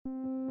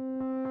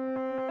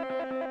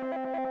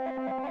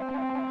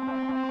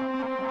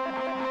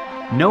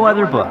No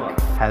other book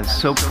has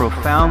so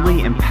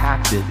profoundly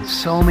impacted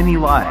so many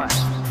lives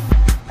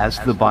as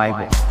the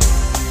Bible.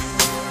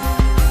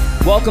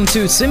 Welcome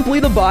to Simply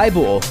the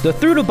Bible, the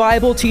Through the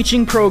Bible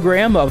teaching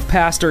program of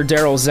Pastor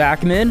Daryl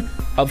Zachman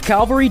of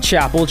Calvary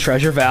Chapel,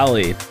 Treasure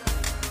Valley.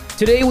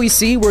 Today we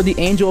see where the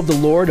angel of the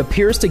Lord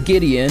appears to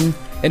Gideon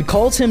and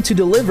calls him to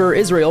deliver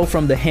Israel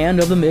from the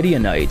hand of the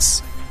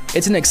Midianites.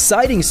 It's an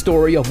exciting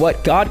story of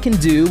what God can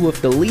do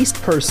with the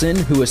least person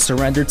who is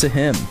surrendered to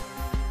him.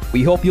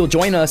 We hope you'll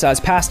join us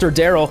as Pastor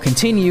Daryl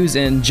continues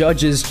in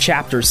Judges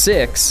chapter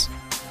 6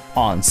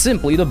 on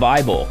Simply the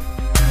Bible.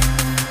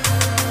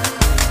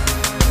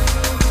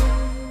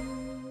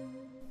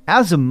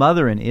 As a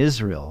mother in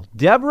Israel,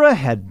 Deborah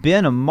had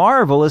been a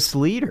marvelous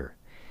leader.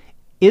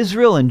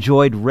 Israel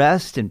enjoyed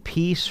rest and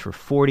peace for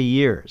 40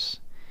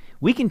 years.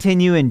 We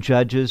continue in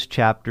Judges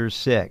chapter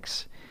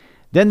 6.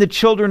 Then the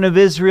children of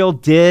Israel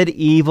did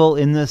evil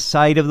in the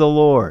sight of the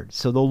Lord.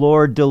 So the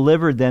Lord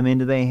delivered them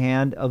into the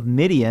hand of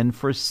Midian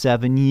for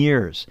 7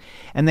 years.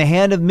 And the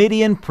hand of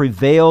Midian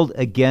prevailed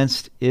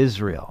against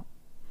Israel.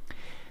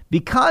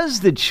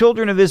 Because the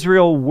children of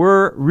Israel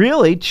were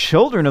really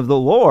children of the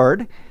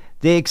Lord,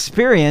 they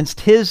experienced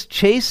His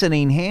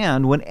chastening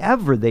hand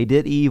whenever they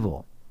did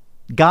evil.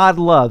 God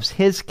loves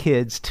His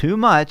kids too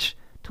much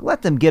to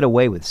let them get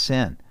away with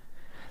sin.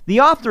 The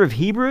author of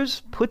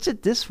Hebrews puts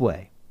it this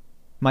way: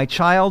 "My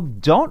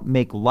child, don't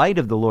make light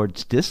of the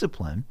Lord's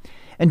discipline,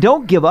 and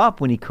don't give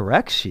up when He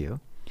corrects you.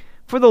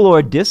 For the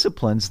Lord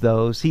disciplines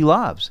those He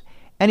loves,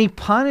 and He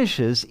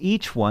punishes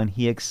each one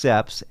He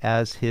accepts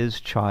as His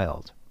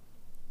child."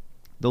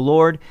 The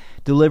Lord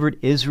delivered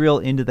Israel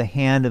into the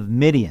hand of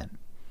Midian.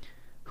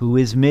 Who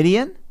is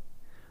Midian?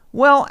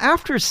 Well,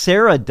 after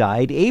Sarah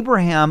died,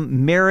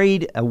 Abraham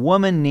married a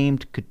woman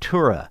named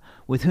Keturah,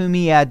 with whom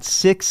he had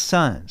 6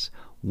 sons.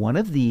 One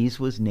of these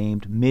was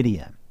named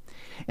Midian.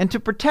 And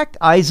to protect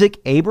Isaac,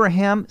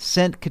 Abraham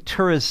sent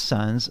Keturah's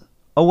sons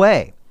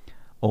away.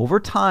 Over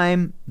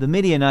time, the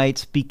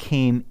Midianites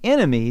became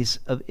enemies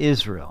of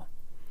Israel.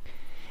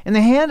 And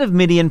the hand of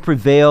Midian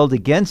prevailed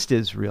against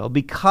Israel.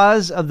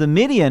 Because of the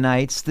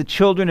Midianites, the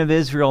children of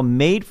Israel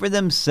made for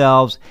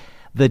themselves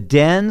the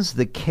dens,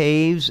 the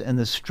caves, and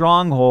the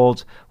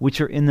strongholds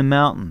which are in the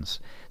mountains.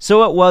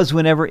 So it was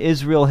whenever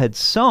Israel had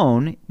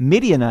sown,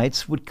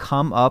 Midianites would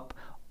come up,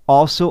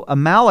 also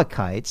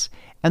Amalekites,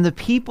 and the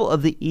people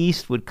of the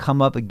east would come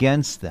up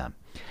against them.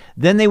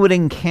 Then they would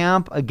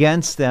encamp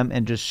against them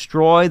and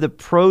destroy the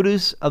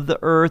produce of the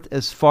earth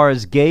as far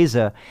as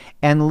Gaza,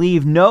 and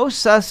leave no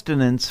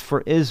sustenance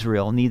for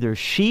Israel, neither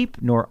sheep,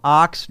 nor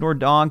ox, nor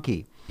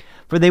donkey.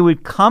 For they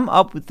would come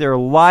up with their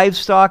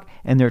livestock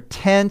and their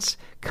tents,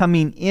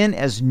 coming in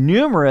as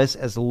numerous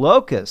as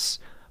locusts.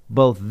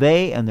 Both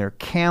they and their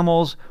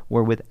camels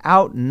were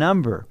without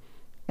number,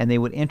 and they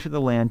would enter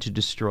the land to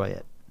destroy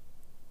it.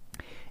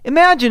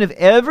 Imagine if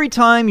every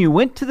time you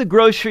went to the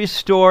grocery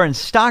store and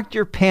stocked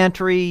your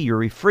pantry, your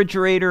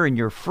refrigerator, and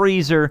your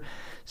freezer,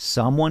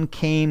 someone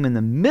came in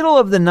the middle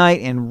of the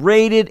night and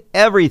raided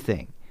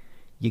everything.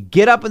 You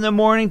get up in the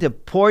morning to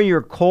pour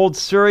your cold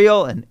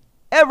cereal and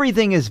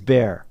everything is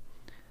bare.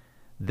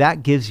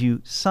 That gives you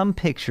some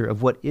picture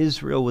of what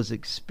Israel was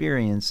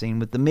experiencing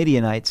with the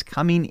Midianites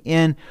coming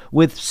in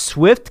with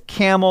swift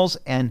camels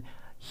and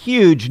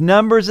huge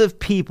numbers of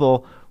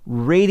people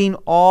raiding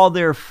all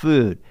their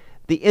food.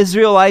 The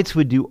Israelites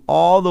would do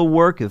all the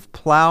work of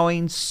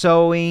plowing,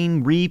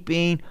 sowing,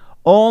 reaping,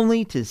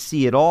 only to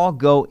see it all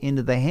go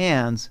into the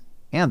hands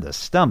and the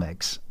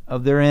stomachs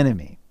of their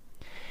enemy.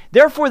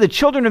 Therefore, the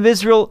children of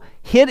Israel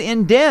hid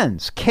in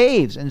dens,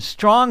 caves, and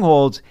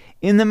strongholds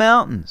in the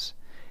mountains.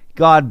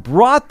 God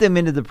brought them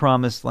into the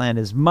promised land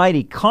as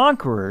mighty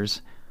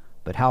conquerors,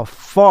 but how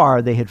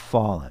far they had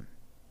fallen.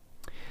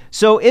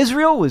 So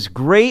Israel was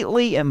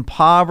greatly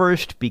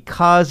impoverished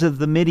because of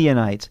the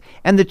Midianites,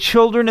 and the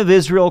children of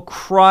Israel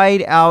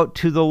cried out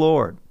to the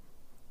Lord.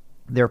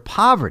 Their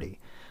poverty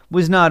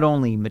was not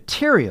only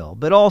material,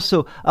 but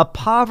also a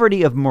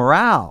poverty of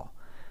morale.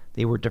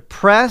 They were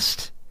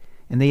depressed,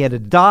 and they had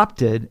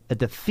adopted a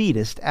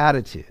defeatist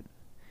attitude.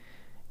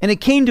 And it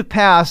came to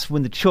pass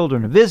when the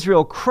children of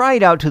Israel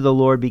cried out to the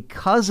Lord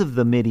because of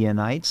the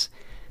Midianites,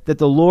 that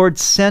the Lord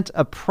sent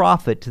a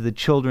prophet to the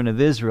children of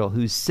Israel,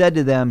 who said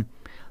to them,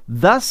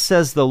 "Thus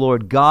says the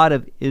Lord God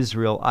of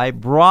Israel, I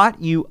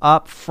brought you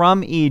up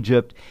from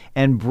Egypt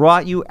and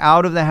brought you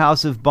out of the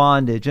house of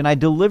bondage, and I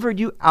delivered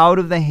you out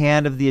of the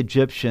hand of the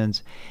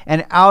Egyptians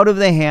and out of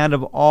the hand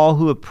of all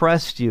who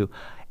oppressed you,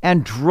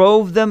 and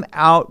drove them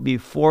out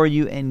before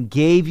you and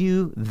gave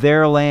you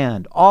their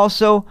land.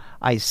 Also,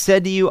 I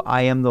said to you,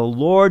 I am the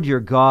Lord your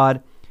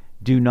God.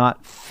 Do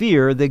not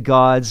fear the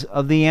gods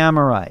of the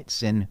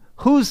Amorites, in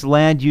whose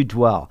land you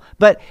dwell.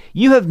 But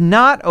you have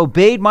not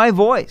obeyed my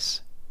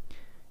voice."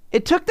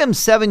 It took them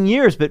 7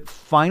 years, but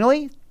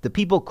finally the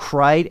people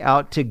cried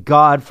out to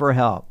God for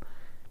help.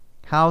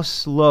 How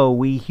slow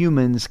we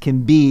humans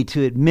can be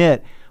to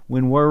admit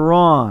when we're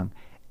wrong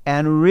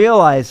and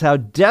realize how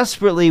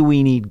desperately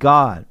we need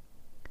God.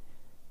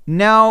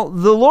 Now,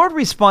 the Lord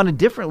responded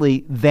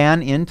differently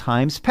than in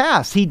times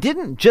past. He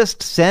didn't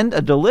just send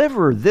a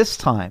deliverer this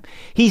time.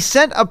 He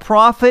sent a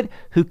prophet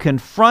who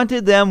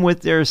confronted them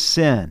with their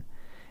sin.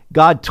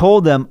 God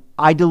told them,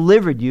 I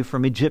delivered you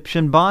from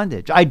Egyptian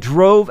bondage. I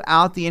drove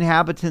out the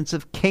inhabitants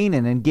of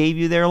Canaan and gave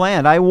you their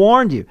land. I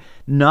warned you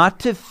not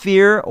to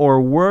fear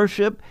or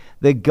worship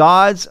the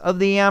gods of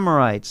the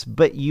Amorites,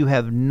 but you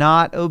have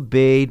not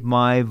obeyed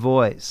my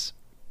voice.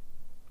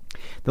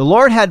 The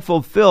Lord had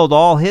fulfilled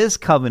all his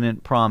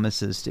covenant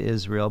promises to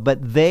Israel,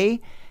 but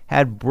they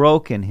had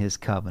broken his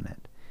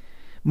covenant.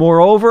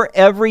 Moreover,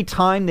 every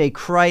time they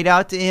cried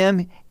out to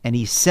him and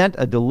he sent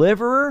a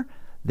deliverer,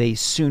 they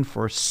soon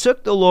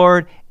forsook the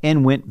Lord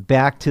and went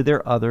back to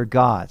their other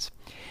gods.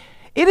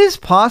 It is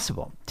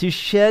possible to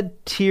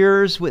shed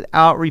tears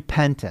without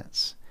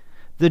repentance.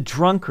 The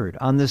drunkard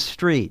on the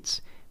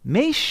streets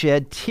may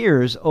shed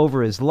tears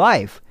over his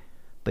life,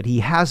 but he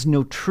has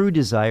no true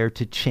desire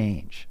to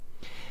change.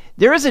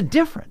 There is a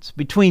difference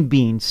between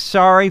being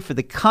sorry for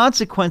the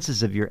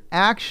consequences of your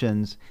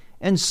actions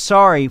and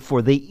sorry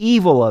for the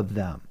evil of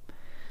them.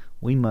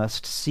 We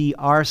must see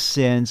our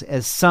sins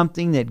as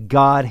something that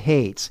God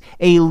hates,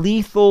 a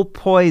lethal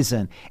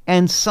poison,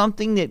 and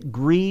something that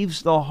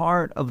grieves the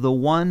heart of the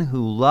one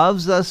who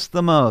loves us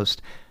the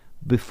most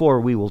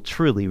before we will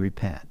truly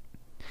repent.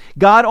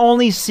 God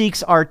only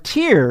seeks our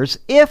tears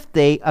if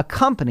they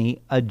accompany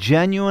a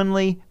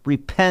genuinely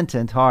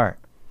repentant heart.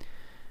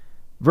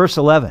 Verse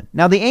 11,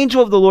 Now the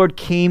angel of the Lord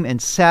came and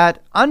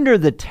sat under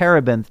the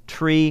terebinth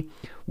tree,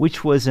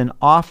 which was in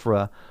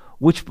Ophrah,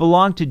 which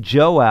belonged to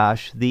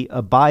Joash the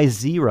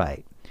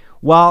Abiezrite,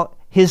 while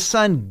his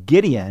son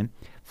Gideon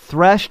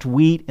threshed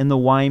wheat in the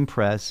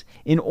winepress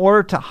in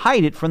order to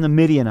hide it from the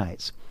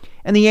Midianites.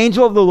 And the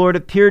angel of the Lord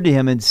appeared to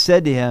him and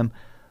said to him,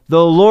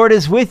 The Lord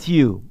is with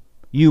you,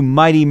 you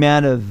mighty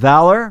man of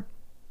valor.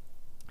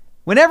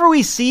 Whenever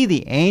we see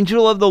the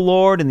angel of the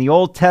Lord in the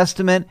Old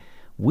Testament,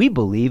 we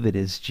believe it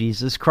is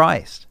Jesus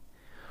Christ.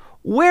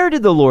 Where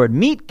did the Lord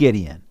meet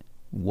Gideon?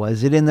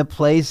 Was it in the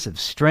place of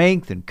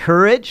strength and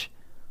courage?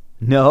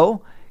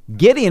 No,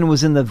 Gideon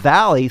was in the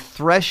valley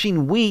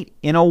threshing wheat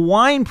in a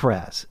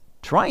winepress,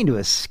 trying to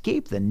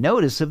escape the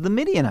notice of the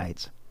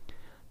Midianites.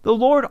 The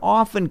Lord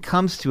often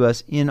comes to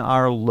us in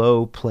our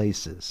low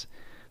places,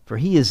 for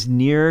he is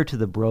near to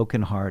the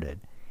brokenhearted,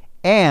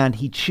 and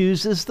he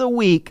chooses the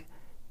weak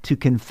to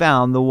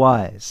confound the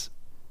wise.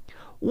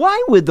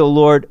 Why would the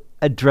Lord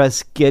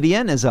address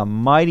Gideon as a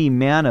mighty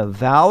man of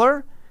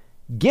valor?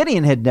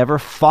 Gideon had never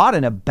fought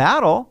in a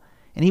battle,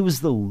 and he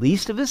was the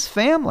least of his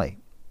family.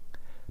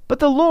 But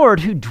the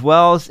Lord, who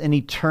dwells in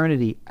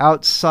eternity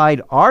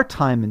outside our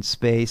time and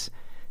space,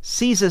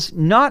 sees us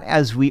not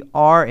as we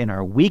are in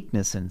our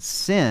weakness and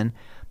sin,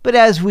 but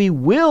as we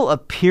will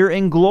appear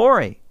in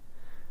glory.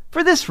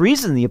 For this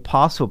reason, the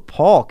Apostle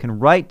Paul can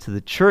write to the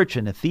church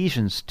in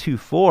Ephesians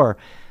 2:4,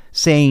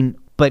 saying,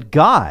 But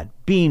God,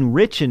 being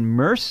rich in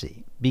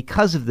mercy,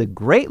 because of the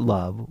great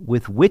love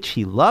with which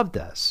he loved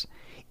us,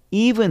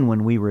 even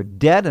when we were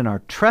dead in our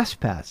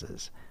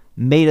trespasses,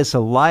 made us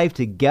alive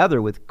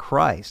together with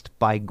Christ.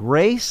 By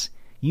grace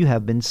you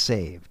have been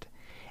saved,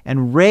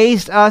 and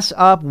raised us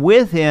up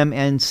with him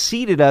and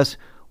seated us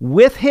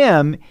with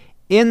him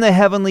in the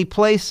heavenly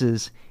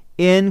places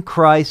in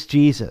Christ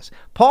Jesus.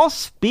 Paul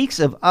speaks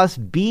of us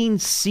being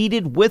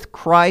seated with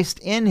Christ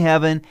in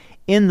heaven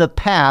in the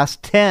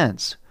past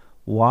tense.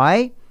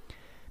 Why?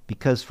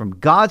 Because from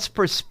God's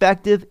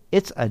perspective,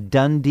 it's a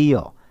done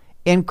deal.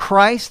 In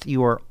Christ,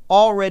 you are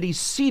already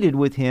seated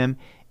with him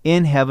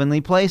in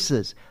heavenly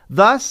places.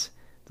 Thus,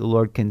 the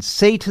Lord can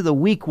say to the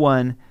weak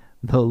one,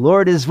 The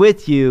Lord is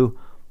with you,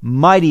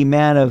 mighty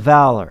man of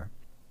valor.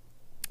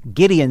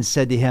 Gideon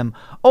said to him,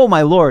 O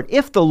my Lord,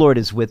 if the Lord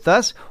is with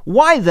us,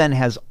 why then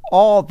has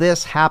all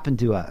this happened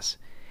to us?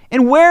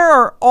 And where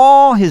are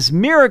all his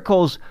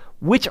miracles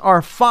which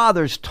our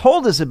fathers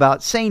told us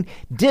about, saying,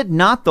 Did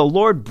not the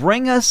Lord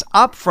bring us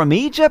up from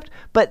Egypt?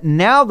 But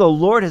now the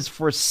Lord has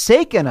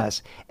forsaken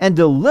us and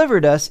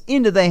delivered us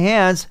into the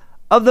hands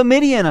of the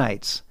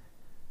Midianites.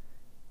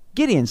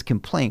 Gideon's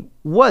complaint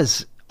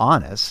was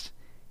honest.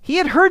 He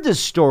had heard the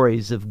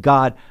stories of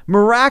God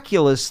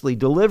miraculously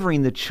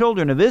delivering the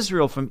children of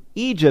Israel from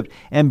Egypt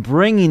and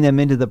bringing them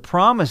into the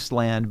promised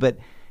land, but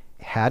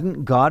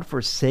hadn't God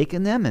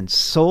forsaken them and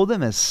sold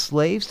them as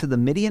slaves to the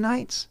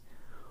Midianites?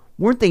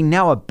 Weren't they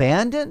now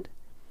abandoned?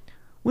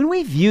 When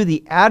we view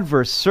the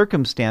adverse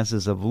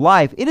circumstances of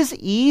life, it is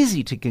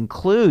easy to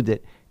conclude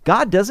that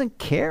God doesn't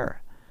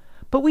care.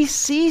 But we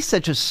see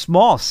such a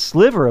small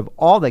sliver of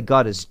all that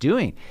God is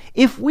doing.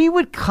 If we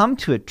would come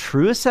to a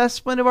true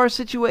assessment of our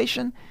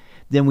situation,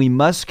 then we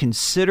must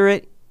consider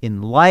it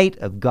in light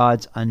of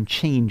God's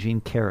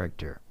unchanging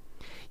character.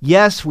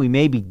 Yes, we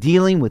may be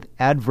dealing with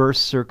adverse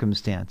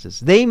circumstances.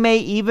 They may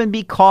even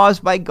be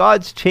caused by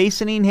God's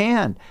chastening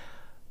hand.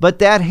 But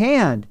that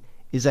hand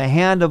is a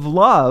hand of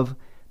love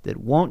that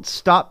won't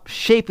stop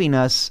shaping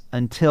us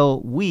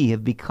until we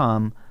have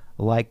become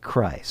like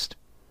Christ.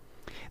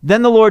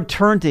 Then the Lord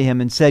turned to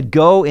him and said,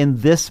 "Go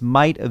in this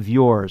might of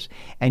yours,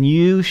 and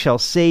you shall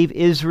save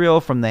Israel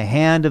from the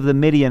hand of the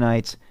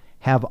Midianites.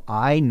 Have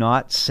I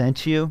not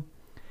sent you?"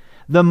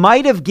 The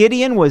might of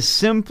Gideon was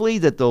simply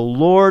that the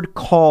Lord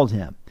called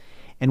him.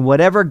 And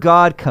whatever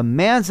God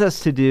commands us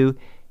to do,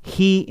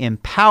 he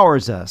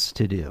empowers us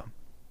to do.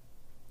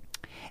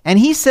 And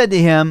he said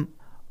to him,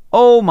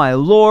 "O my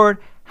Lord,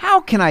 how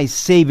can I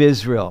save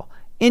Israel?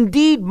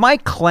 Indeed, my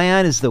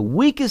clan is the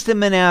weakest in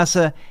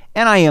Manasseh,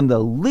 and I am the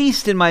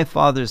least in my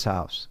father's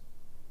house."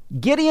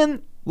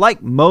 Gideon,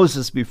 like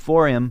Moses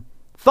before him,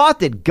 thought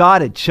that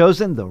God had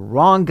chosen the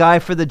wrong guy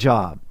for the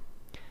job.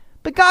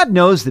 But God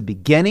knows the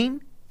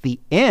beginning, the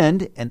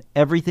end, and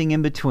everything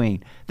in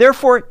between.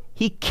 Therefore,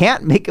 he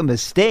can't make a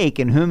mistake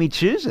in whom he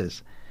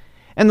chooses.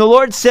 And the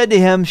Lord said to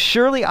him,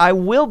 "Surely I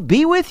will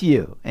be with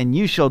you, and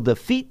you shall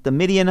defeat the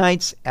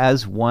Midianites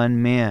as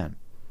one man."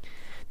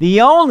 The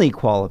only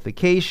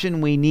qualification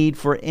we need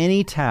for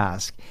any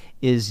task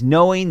is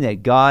knowing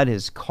that God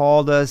has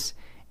called us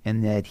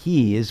and that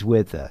he is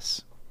with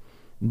us.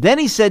 Then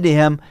he said to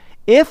him,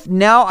 "If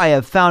now I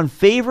have found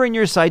favor in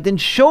your sight, then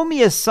show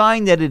me a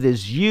sign that it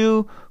is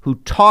you who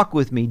talk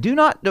with me. Do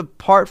not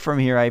depart from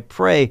here, I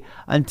pray,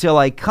 until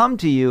I come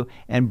to you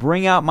and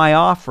bring out my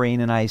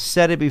offering, and I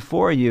set it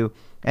before you."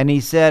 And he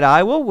said,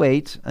 "I will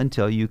wait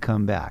until you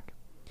come back."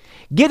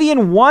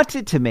 Gideon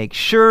wanted to make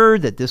sure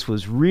that this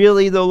was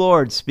really the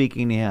Lord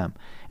speaking to him.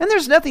 And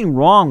there's nothing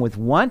wrong with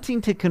wanting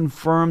to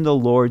confirm the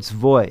Lord's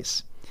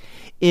voice.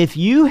 If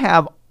you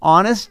have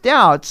honest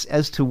doubts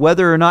as to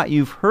whether or not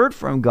you've heard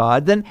from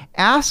God, then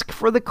ask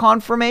for the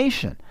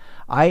confirmation.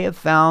 I have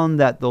found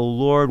that the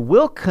Lord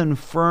will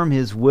confirm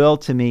his will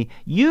to me,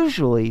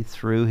 usually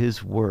through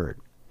his word.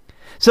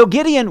 So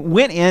Gideon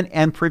went in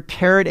and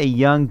prepared a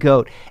young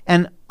goat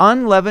and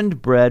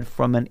unleavened bread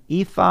from an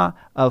ephah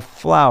of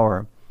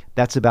flour.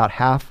 That's about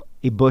half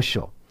a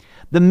bushel.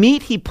 The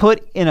meat he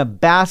put in a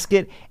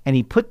basket, and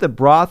he put the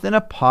broth in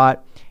a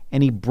pot,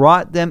 and he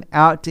brought them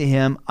out to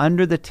him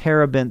under the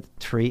terebinth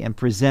tree and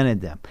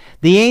presented them.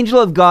 The angel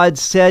of God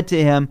said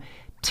to him,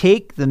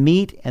 "Take the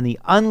meat and the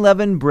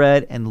unleavened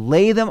bread and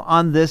lay them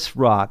on this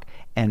rock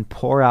and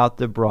pour out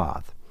the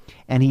broth."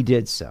 And he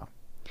did so.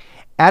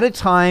 At a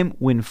time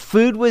when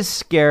food was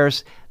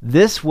scarce,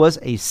 this was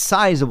a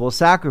sizable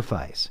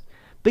sacrifice.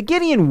 But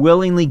Gideon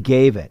willingly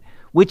gave it,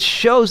 which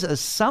shows us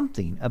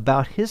something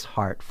about his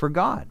heart for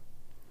God.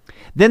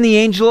 Then the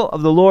angel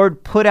of the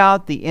Lord put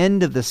out the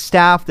end of the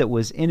staff that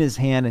was in his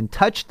hand and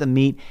touched the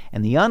meat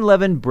and the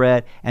unleavened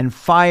bread, and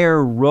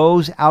fire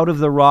rose out of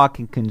the rock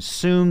and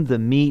consumed the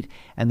meat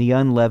and the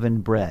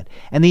unleavened bread.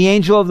 And the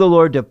angel of the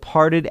Lord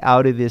departed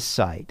out of his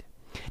sight.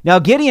 Now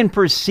Gideon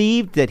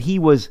perceived that he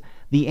was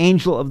the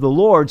angel of the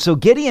Lord. So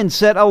Gideon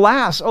said,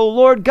 "Alas, O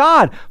Lord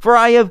God, for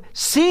I have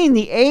seen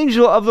the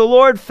angel of the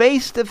Lord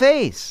face to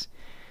face."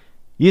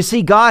 You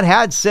see, God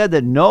had said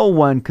that no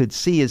one could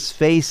see his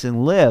face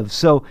and live,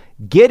 so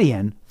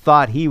Gideon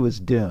thought he was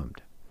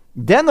doomed.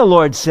 Then the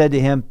Lord said to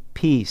him,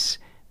 "Peace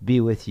be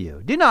with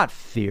you. Do not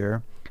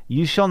fear,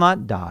 you shall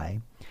not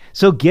die."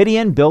 So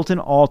Gideon built an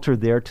altar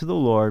there to the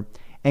Lord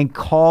and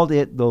called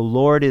it "The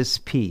Lord is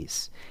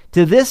Peace."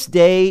 To this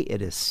day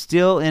it is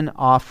still in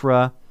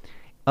Ophrah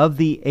of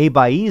the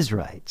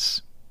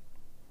Abiezrites.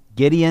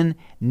 Gideon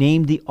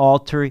named the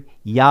altar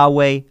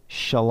Yahweh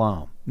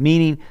Shalom,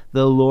 meaning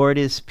the Lord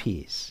is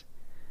peace.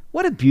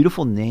 What a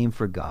beautiful name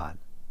for God.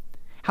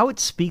 How it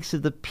speaks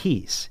of the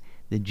peace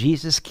that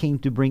Jesus came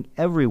to bring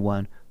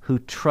everyone who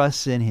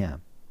trusts in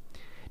him.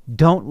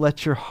 Don't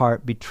let your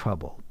heart be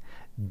troubled.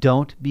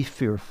 Don't be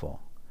fearful.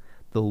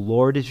 The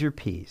Lord is your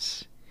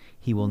peace.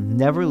 He will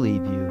never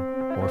leave you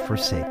or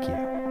forsake you.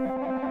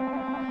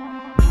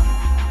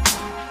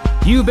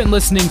 You've been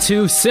listening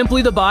to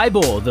Simply the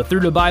Bible, the Through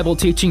the Bible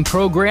teaching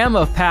program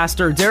of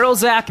Pastor Daryl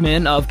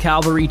Zachman of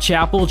Calvary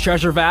Chapel,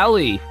 Treasure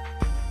Valley.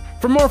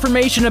 For more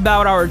information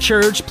about our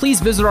church, please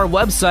visit our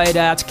website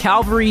at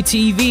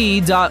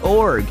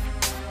calvarytv.org.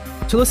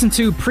 To listen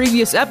to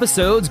previous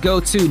episodes, go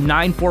to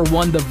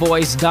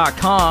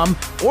 941thevoice.com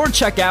or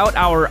check out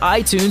our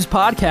iTunes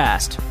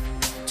podcast.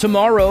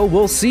 Tomorrow,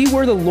 we'll see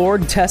where the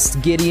Lord tests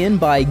Gideon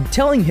by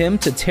telling him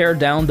to tear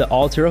down the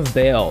altar of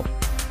Baal.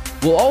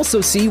 We'll also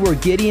see where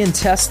Gideon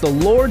tests the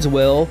Lord's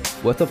will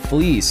with a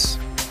fleece.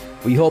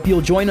 We hope you'll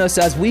join us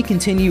as we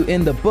continue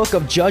in the book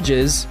of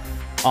Judges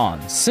on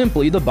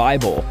Simply the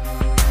Bible.